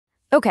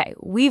Okay,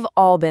 we've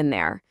all been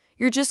there.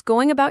 You're just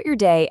going about your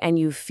day and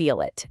you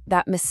feel it,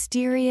 that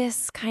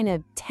mysterious, kind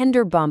of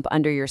tender bump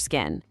under your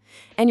skin.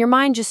 And your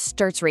mind just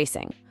starts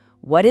racing.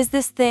 What is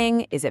this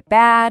thing? Is it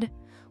bad?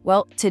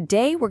 Well,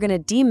 today we're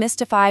going to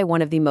demystify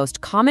one of the most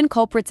common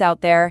culprits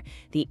out there,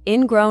 the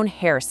ingrown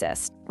hair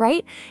cyst.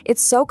 Right?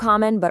 It's so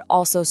common, but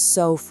also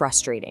so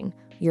frustrating.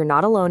 You're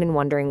not alone in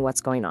wondering what's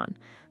going on.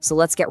 So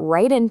let's get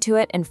right into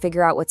it and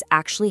figure out what's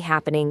actually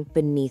happening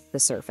beneath the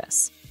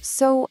surface.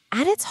 So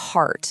at its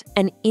heart,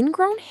 an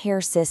ingrown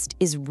hair cyst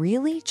is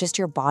really just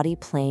your body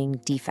playing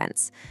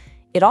defense.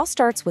 It all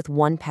starts with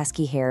one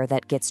pesky hair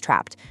that gets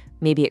trapped.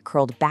 Maybe it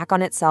curled back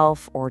on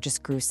itself or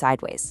just grew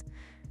sideways.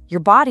 Your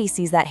body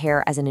sees that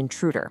hair as an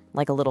intruder,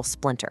 like a little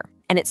splinter,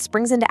 and it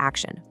springs into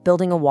action,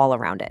 building a wall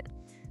around it.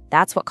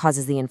 That's what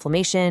causes the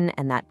inflammation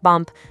and that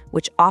bump,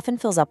 which often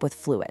fills up with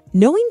fluid.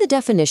 Knowing the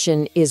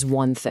definition is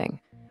one thing,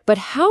 but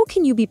how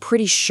can you be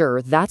pretty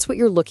sure that's what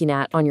you're looking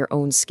at on your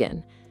own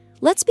skin?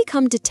 Let's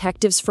become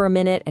detectives for a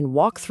minute and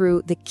walk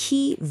through the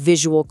key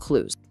visual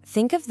clues.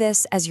 Think of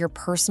this as your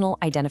personal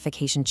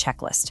identification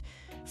checklist.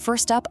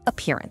 First up,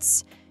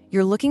 appearance.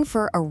 You're looking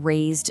for a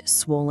raised,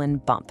 swollen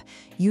bump,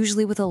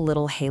 usually with a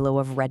little halo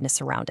of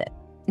redness around it.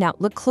 Now,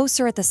 look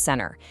closer at the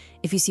center.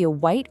 If you see a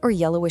white or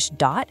yellowish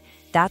dot,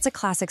 that's a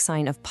classic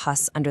sign of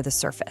pus under the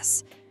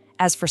surface.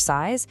 As for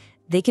size,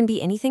 they can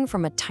be anything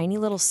from a tiny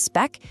little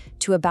speck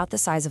to about the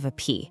size of a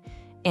pea.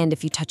 And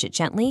if you touch it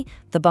gently,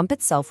 the bump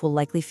itself will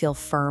likely feel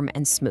firm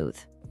and smooth.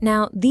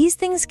 Now, these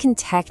things can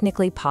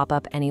technically pop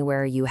up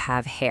anywhere you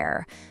have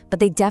hair, but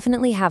they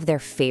definitely have their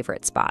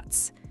favorite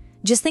spots.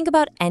 Just think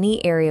about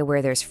any area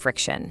where there's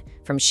friction,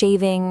 from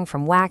shaving,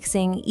 from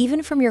waxing,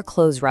 even from your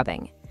clothes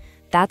rubbing.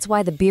 That's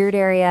why the beard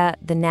area,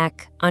 the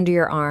neck, under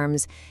your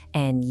arms,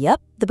 and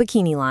yep, the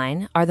bikini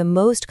line are the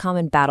most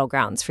common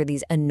battlegrounds for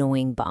these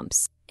annoying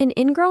bumps. An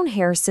ingrown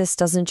hair cyst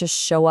doesn't just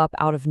show up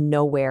out of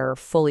nowhere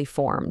fully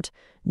formed.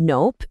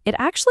 Nope, it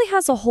actually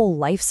has a whole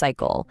life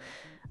cycle.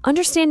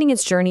 Understanding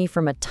its journey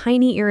from a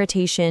tiny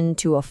irritation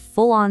to a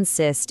full-on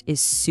cyst is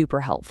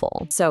super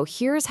helpful. So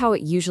here's how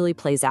it usually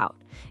plays out.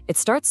 It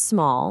starts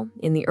small,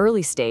 in the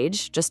early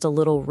stage, just a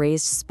little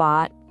raised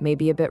spot,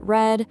 maybe a bit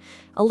red,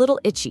 a little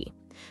itchy.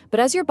 But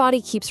as your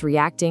body keeps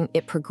reacting,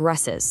 it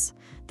progresses.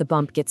 The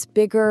bump gets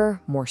bigger,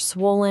 more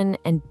swollen,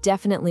 and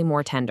definitely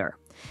more tender.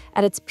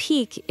 At its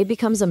peak, it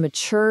becomes a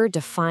mature,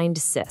 defined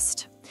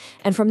cyst.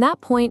 And from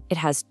that point, it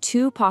has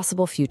two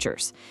possible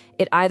futures.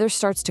 It either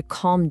starts to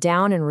calm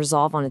down and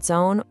resolve on its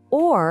own,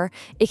 or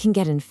it can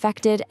get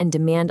infected and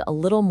demand a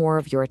little more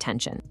of your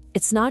attention.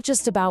 It's not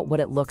just about what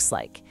it looks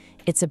like.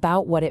 It's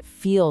about what it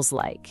feels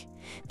like.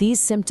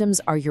 These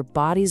symptoms are your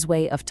body's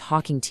way of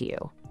talking to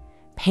you.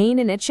 Pain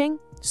and itching?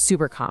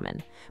 Super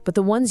common. But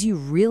the ones you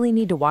really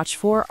need to watch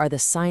for are the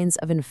signs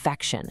of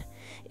infection.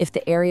 If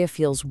the area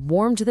feels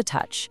warm to the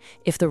touch,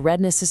 if the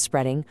redness is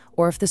spreading,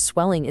 or if the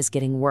swelling is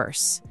getting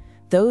worse.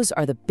 Those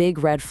are the big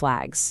red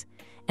flags.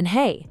 And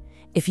hey,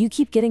 if you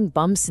keep getting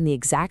bumps in the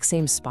exact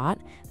same spot,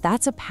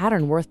 that's a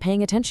pattern worth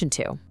paying attention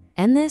to.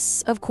 And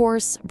this, of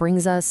course,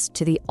 brings us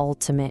to the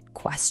ultimate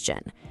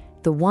question,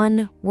 the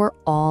one we're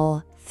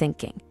all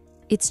thinking.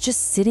 It's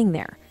just sitting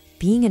there,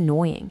 being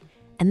annoying.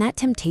 And that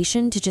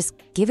temptation to just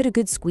give it a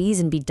good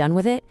squeeze and be done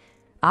with it,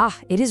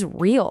 it is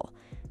real.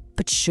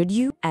 But should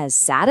you? As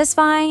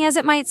satisfying as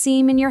it might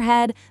seem in your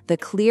head, the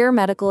clear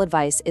medical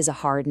advice is a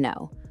hard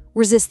no.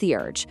 Resist the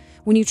urge.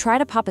 When you try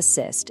to pop a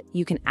cyst,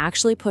 you can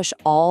actually push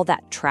all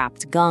that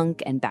trapped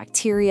gunk and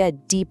bacteria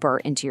deeper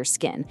into your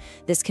skin.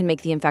 This can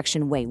make the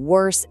infection way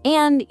worse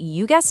and,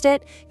 you guessed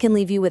it, can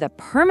leave you with a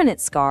permanent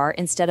scar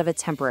instead of a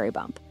temporary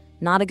bump.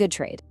 Not a good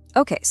trade.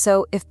 Okay,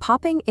 so if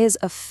popping is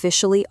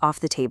officially off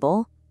the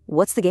table,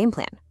 what's the game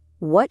plan?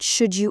 What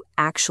should you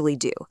actually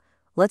do?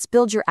 Let's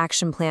build your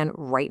action plan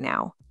right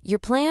now. Your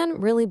plan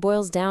really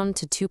boils down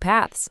to two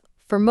paths.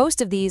 For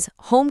most of these,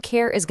 home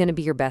care is going to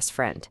be your best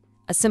friend.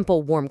 A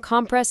simple warm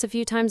compress a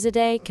few times a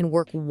day can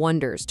work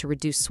wonders to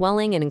reduce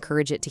swelling and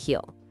encourage it to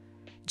heal.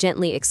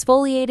 Gently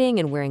exfoliating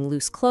and wearing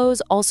loose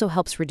clothes also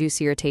helps reduce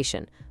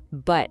irritation.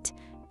 But,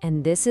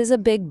 and this is a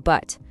big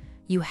but,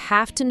 you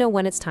have to know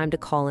when it's time to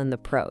call in the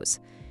pros.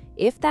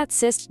 If that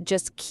cyst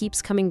just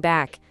keeps coming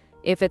back,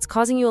 if it's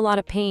causing you a lot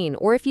of pain,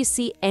 or if you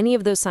see any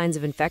of those signs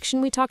of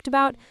infection we talked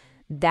about,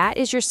 that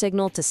is your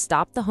signal to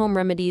stop the home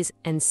remedies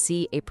and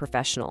see a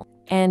professional.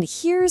 And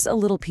here's a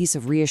little piece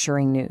of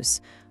reassuring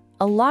news.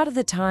 A lot of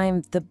the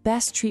time, the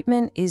best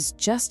treatment is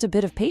just a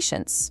bit of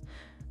patience.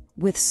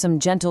 With some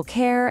gentle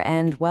care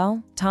and,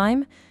 well,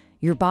 time,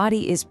 your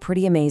body is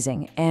pretty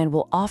amazing and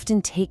will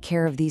often take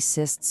care of these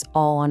cysts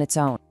all on its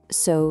own.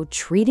 So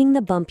treating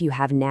the bump you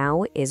have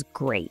now is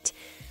great.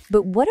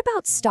 But what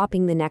about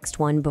stopping the next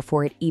one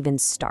before it even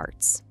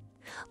starts?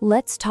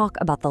 Let's talk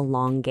about the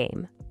long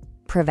game.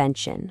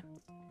 Prevention.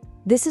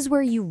 This is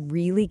where you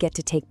really get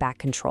to take back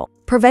control.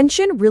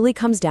 Prevention really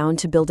comes down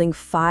to building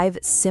 5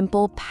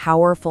 simple,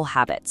 powerful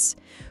habits.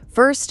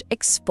 First,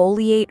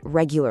 exfoliate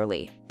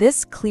regularly.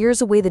 This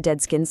clears away the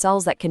dead skin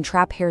cells that can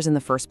trap hairs in the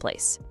first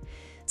place.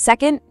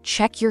 Second,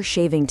 check your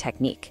shaving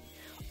technique.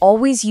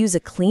 Always use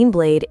a clean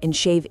blade and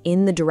shave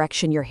in the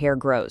direction your hair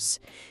grows.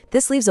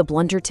 This leaves a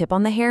blunter tip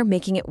on the hair,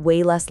 making it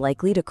way less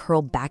likely to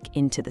curl back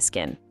into the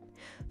skin.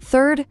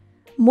 Third,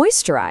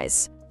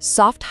 moisturize.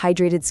 Soft,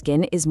 hydrated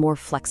skin is more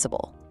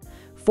flexible.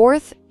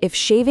 Fourth, if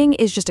shaving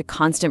is just a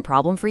constant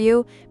problem for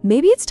you,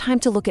 maybe it's time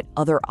to look at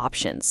other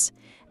options.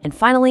 And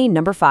finally,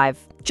 number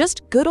 5,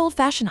 just good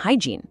old-fashioned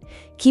hygiene.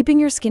 Keeping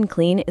your skin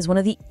clean is one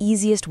of the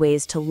easiest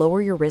ways to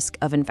lower your risk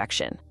of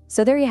infection.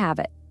 So there you have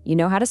it. You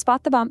know how to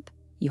spot the bump,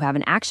 you have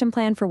an action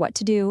plan for what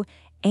to do,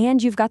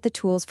 and you've got the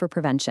tools for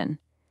prevention.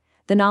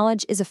 The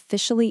knowledge is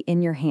officially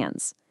in your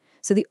hands.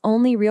 So the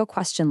only real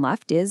question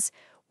left is,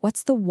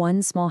 what's the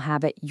one small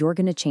habit you're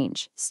going to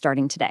change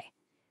starting today?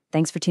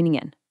 Thanks for tuning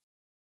in.